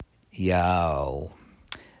Yo,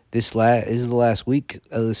 this is the last week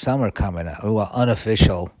of the summer coming up. Well,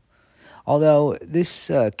 unofficial. Although this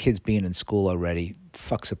kid's being in school already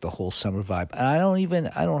fucks up the whole summer vibe. And I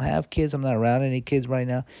don't have kids. I'm not around any kids right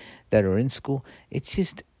now that are in school. It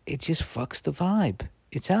just fucks the vibe.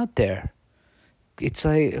 It's out there. It's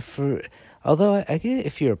like although I get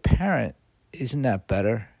if you're a parent, isn't that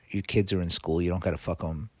better? Your kids are in school. You don't got to fuck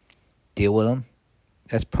them, deal with them.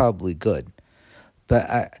 That's probably good.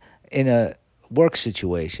 But in a work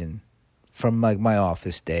situation, from like my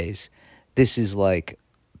office days, this is like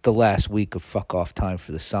the last week of fuck off time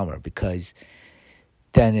for the summer because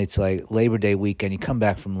then it's like Labor Day weekend. You come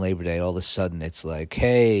back from Labor Day, all of a sudden it's like,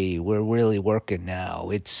 hey, we're really working now.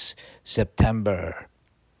 It's September.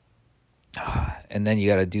 And then you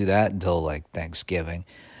got to do that until like Thanksgiving.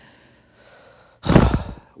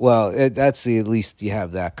 Well, that's at least you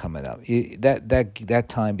have that coming up. That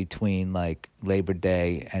time between like Labor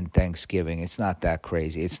Day and Thanksgiving, it's not that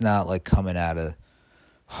crazy. It's not like coming out of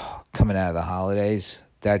the holidays.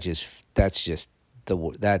 That's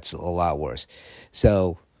a lot worse.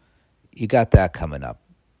 So you got that coming up,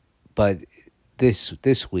 but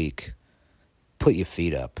this week, put your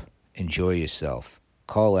feet up, enjoy yourself,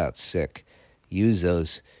 call out sick, use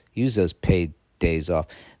those paid days off.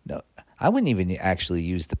 No, I wouldn't even actually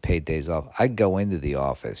use the paid days off. I'd go into the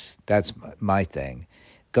office. That's my thing.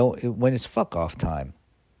 Go when it's fuck off time.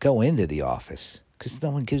 Go into the office because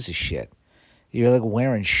no one gives a shit. You're like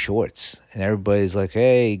wearing shorts, and everybody's like,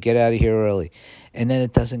 "Hey, get out of here early," and then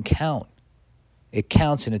it doesn't count. It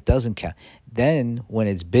counts and it doesn't count. Then when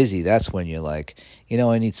it's busy, that's when you're like,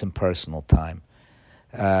 I need some personal time.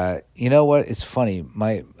 You know what? It's funny.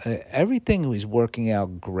 My everything was working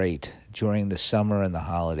out great during the summer and the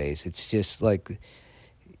holidays. It's just like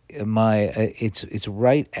it's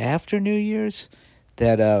right after New Year's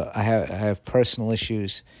that I have personal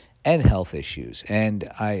issues and health issues, and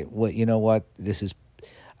you know what?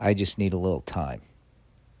 I just need a little time.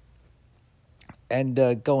 And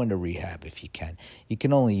go into rehab if you can. You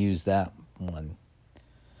can only use that one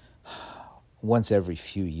once every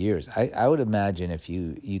few years. I would imagine if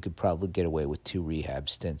you could probably get away with 2 rehab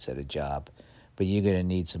stints at a job, but you're going to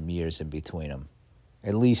need some years in between them,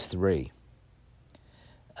 at least 3,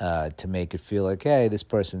 to make it feel like, hey, this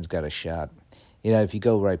person's got a shot. If you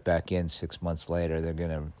go right back in 6 months later, they're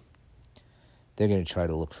gonna try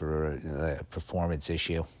to look for a performance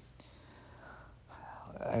issue.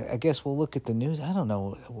 I guess we'll look at the news. I don't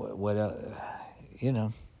know what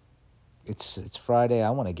It's Friday.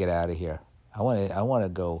 I want to get out of here. I want to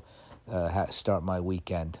go start my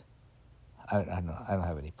weekend. I don't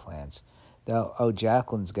have any plans.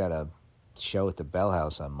 Jacqueline's got a show at the Bell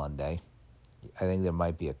House on Monday. I think there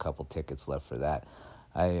might be a couple tickets left for that.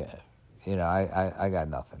 I got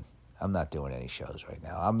nothing. I'm not doing any shows right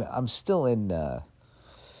now. I'm still in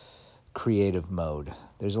creative mode.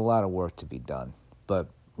 There's a lot of work to be done. But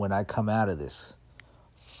when I come out of this,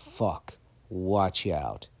 watch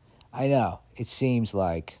out. I know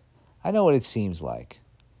what it seems like,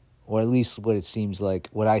 or at least what it seems like,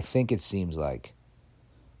 what I think it seems like.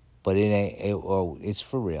 But it ain't. It's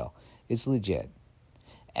for real. It's legit.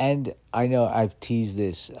 And I know I've teased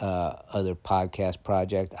this other podcast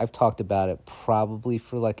project. I've talked about it probably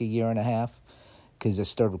for like a year and a half because I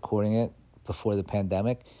started recording it before the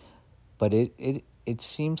pandemic. But it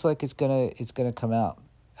seems like it's gonna come out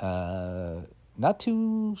not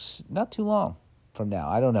too long from now.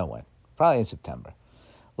 I don't know when. Probably in September.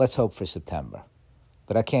 Let's hope for September.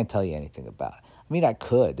 But I can't tell you anything about it. I mean, I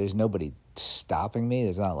could. There's nobody stopping me.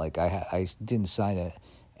 It's not like I didn't sign an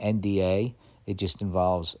NDA. It just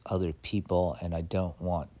involves other people, and I don't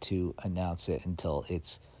want to announce it until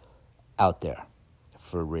it's out there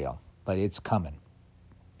for real. But it's coming.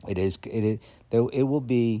 It is. It is. It will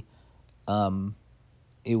be. I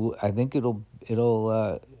think it'll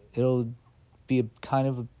be a kind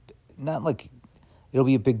of not like it'll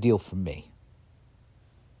be a big deal for me,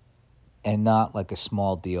 and not like a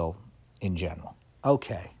small deal in general.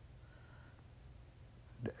 Okay.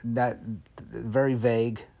 That very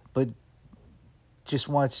vague, but just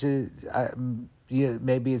wants to.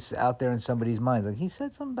 Maybe it's out there in somebody's minds. Like he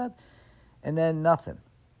said something about, and then nothing.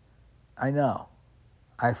 I know.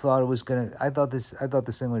 I thought it was gonna. I thought this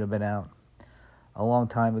thing would have been out a long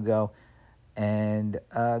time ago, and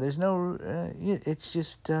there's no. It's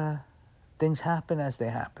just things happen as they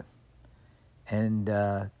happen, and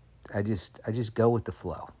I just go with the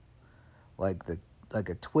flow, like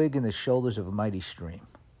a twig in the shoulders of a mighty stream.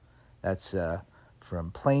 That's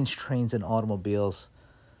from Planes, Trains, and Automobiles.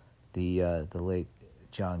 The late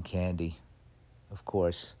John Candy, of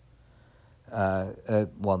course.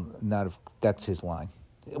 Well, not of, that's his line.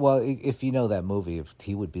 Well, if you know that movie, if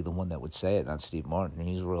he would be the one that would say it, not Steve Martin.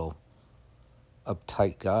 He's a real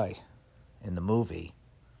uptight guy in the movie.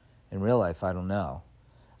 In real life, I don't know.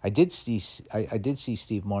 I did see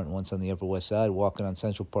Steve Martin once on the Upper West Side walking on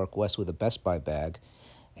Central Park West with a Best Buy bag,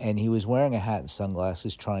 and he was wearing a hat and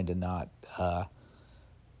sunglasses, trying to not,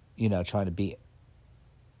 trying to be,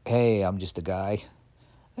 hey, I'm just a guy.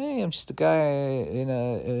 Hey, I'm just a guy in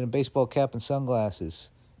a baseball cap and sunglasses,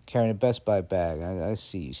 carrying a Best Buy bag. I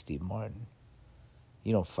see you, Steve Martin.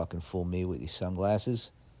 You don't fucking fool me with these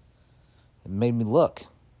sunglasses. It made me look.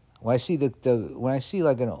 When I see when I see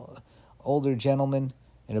like an older gentleman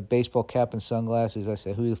in a baseball cap and sunglasses, I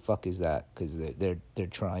say, who the fuck is that? Because they're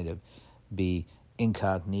trying to be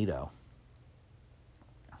incognito.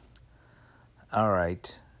 All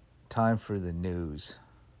right, time for the news.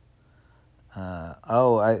 There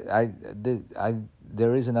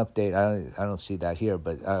is an update. I don't see that here,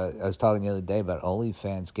 but I was talking the other day about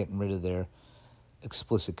OnlyFans getting rid of their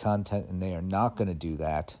explicit content, and they are not going to do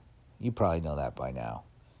that. You probably know that by now.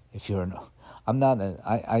 If you're I'm not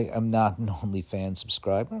I'm not an OnlyFans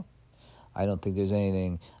subscriber. I don't think there's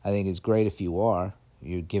anything. I think it's great if you are.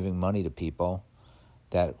 You're giving money to people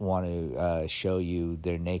that want to show you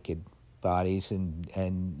their naked bodies, and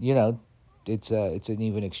it's an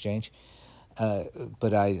even exchange.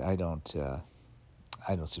 But I don't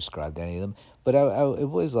subscribe to any of them. But it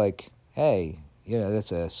was like, hey,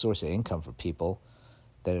 that's a source of income for people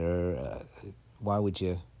that are. Why would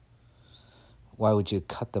you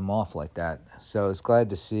cut them off like that? So I was glad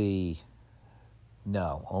to see.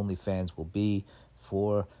 No, OnlyFans will be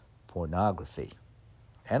for pornography,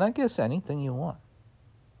 and I guess anything you want.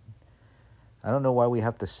 I don't know why we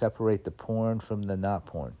have to separate the porn from the not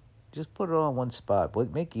porn. Just put it all in one spot.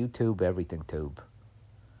 Make YouTube everything tube.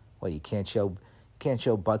 What, you can't show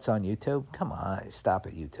butts on YouTube? Come on, stop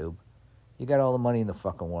it, YouTube. You got all the money in the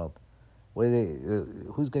fucking world.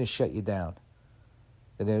 Who's gonna shut you down?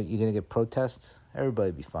 You're gonna get protests?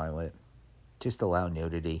 Everybody be fine with it. Just allow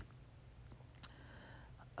nudity.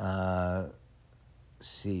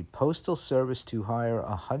 See, Postal Service to hire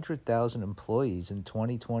 100,000 employees in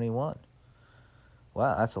 2021.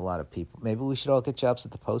 Wow, that's a lot of people. Maybe we should all get jobs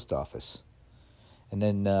at the post office, and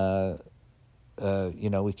then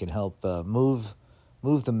we can help move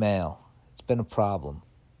the mail. It's been a problem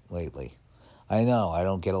lately. I know I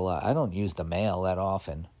don't get a lot. I don't use the mail that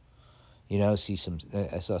often. I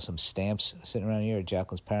saw some stamps sitting around here at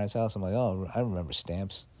Jacqueline's parents' house. I'm like, oh, I remember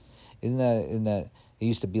stamps. Isn't that? It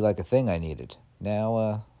used to be like a thing I needed.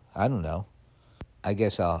 Now, I don't know. I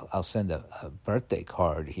guess I'll send a birthday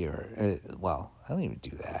card here. Well, I don't even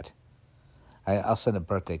do that. I'll send a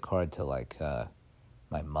birthday card to like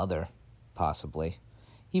my mother, possibly.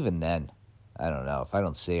 Even then, I don't know. If I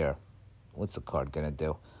don't see her, what's the card gonna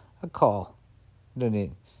do? A call. Don't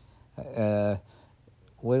need.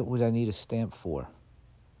 What would I need a stamp for?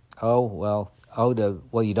 Oh well.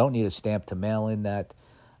 You don't need a stamp to mail in that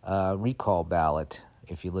recall ballot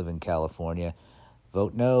if you live in California.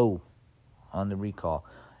 Vote no on the recall.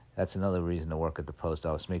 That's another reason to work at the post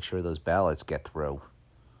office. Make sure those ballots get through.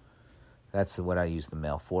 That's what I use the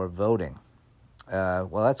mail for, voting. Well,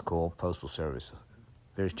 that's cool, Postal Service.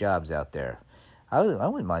 There's jobs out there. I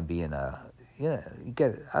wouldn't mind being I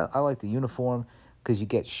like the uniform because you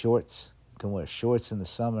get shorts. You can wear shorts in the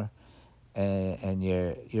summer, and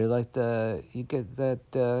you're like you get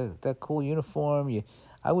that cool uniform.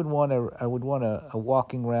 I would want a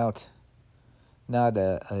walking route, not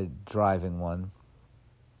a driving one.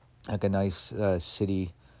 Like a nice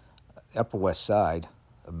city, Upper West Side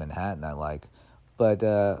of Manhattan, I like. But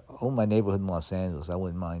my neighborhood in Los Angeles, I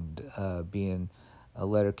wouldn't mind being a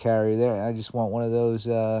letter carrier there. I just want one of those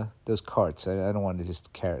carts. I don't want to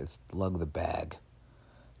just lug the bag.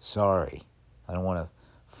 Sorry, I don't want to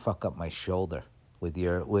fuck up my shoulder with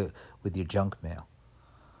your junk mail.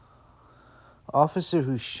 Officer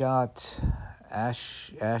who shot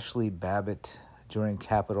Ashley Babbitt during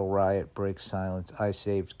Capitol riot breaks silence. I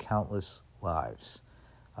saved countless lives.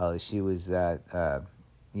 She was that.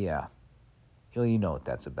 Yeah. You know what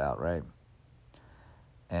that's about, right?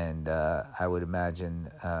 And I would imagine.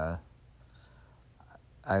 I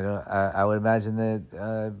would imagine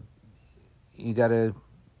that you gotta.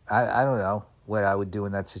 I don't know what I would do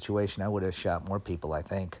in that situation. I would have shot more people. I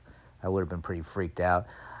think I would have been pretty freaked out.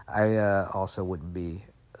 I also wouldn't be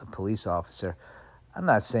a police officer. I'm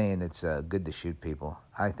not saying it's good to shoot people.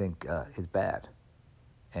 I think it's bad.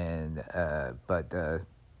 And but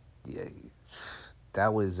yeah,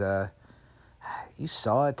 that was you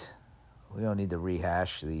saw it. We don't need to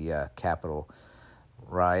rehash the Capitol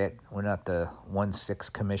riot. We're not the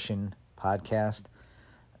 1-6 Commission podcast.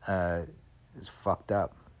 It's fucked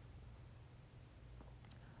up.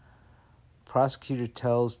 Prosecutor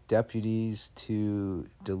tells deputies to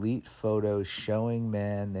delete photos showing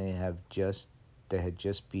man they had just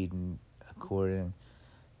beaten, according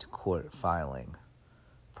to court filing.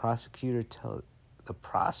 The prosecutor tells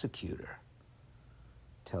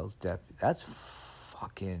deputy. That's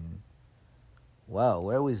fucking. Whoa,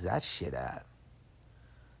 where was that shit at?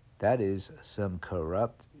 That is some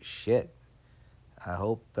corrupt shit. I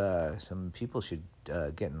hope some people should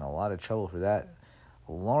get in a lot of trouble for that.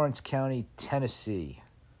 Lawrence County, Tennessee.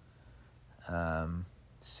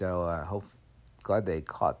 So I glad they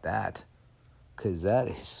caught that, because that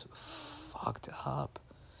is fucked up.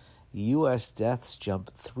 U.S. deaths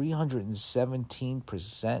jumped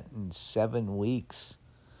 317% in 7 weeks.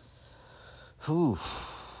 Whew.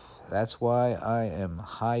 That's why I am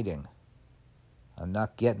hiding. I'm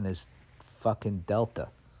not getting this fucking Delta.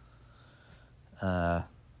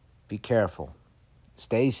 Be careful.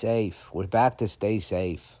 Stay safe. We're back to stay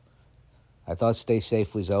safe. I thought stay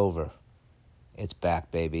safe was over. It's back,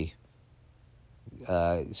 baby.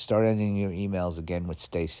 Start ending your emails again with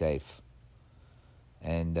stay safe.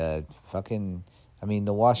 And the washing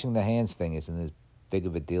the hands thing isn't as big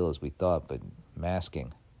of a deal as we thought, but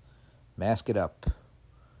masking. Mask it up.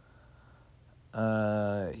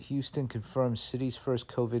 Houston confirms city's first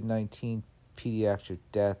COVID-19 pediatric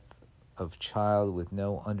death of child with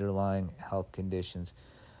no underlying health conditions.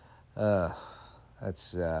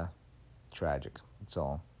 That's tragic. That's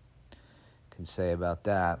all I can say about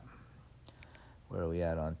that. Where are we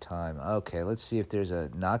at on time? Okay, let's see if there's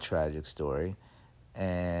a not tragic story.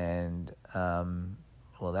 And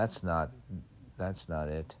well, that's not it. Let's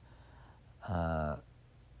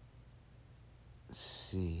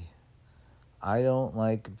see. I don't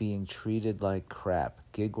like being treated like crap.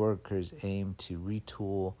 Gig workers aim to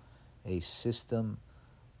retool a system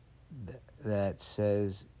that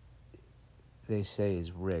they say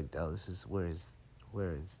is rigged. Oh, this is where is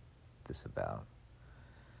this about?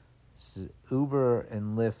 This is Uber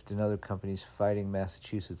and Lyft and other companies fighting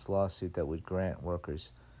Massachusetts lawsuit that would grant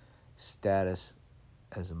workers status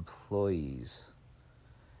as employees.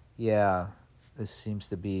 Yeah, this seems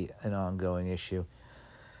to be an ongoing issue.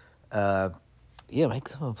 Yeah, make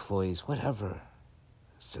them employees, whatever.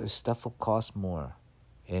 So stuff will cost more.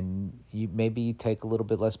 And maybe you take a little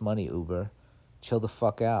bit less money, Uber. Chill the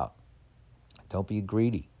fuck out. Don't be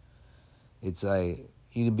greedy. It's like,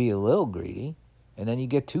 you can be a little greedy, and then you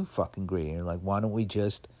get too fucking greedy. You're like, why don't we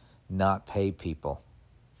just not pay people?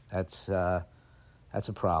 That's a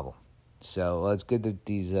problem. So it's good that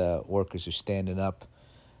these workers are standing up.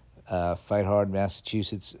 Fight hard,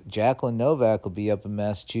 Massachusetts. Jacqueline Novak will be up in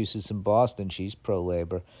Massachusetts and Boston. She's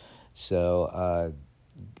pro-labor. So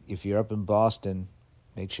if you're up in Boston,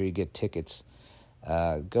 make sure you get tickets.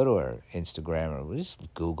 Go to her Instagram or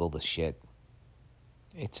just Google the shit.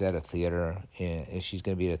 It's at a theater. She's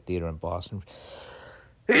going to be at a theater in Boston.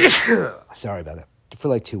 Sorry about that. For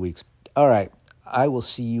like 2 weeks. All right. I will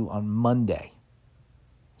see you on Monday.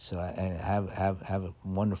 So and have a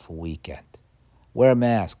wonderful weekend. Wear a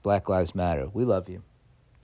mask. Black Lives Matter. We love you.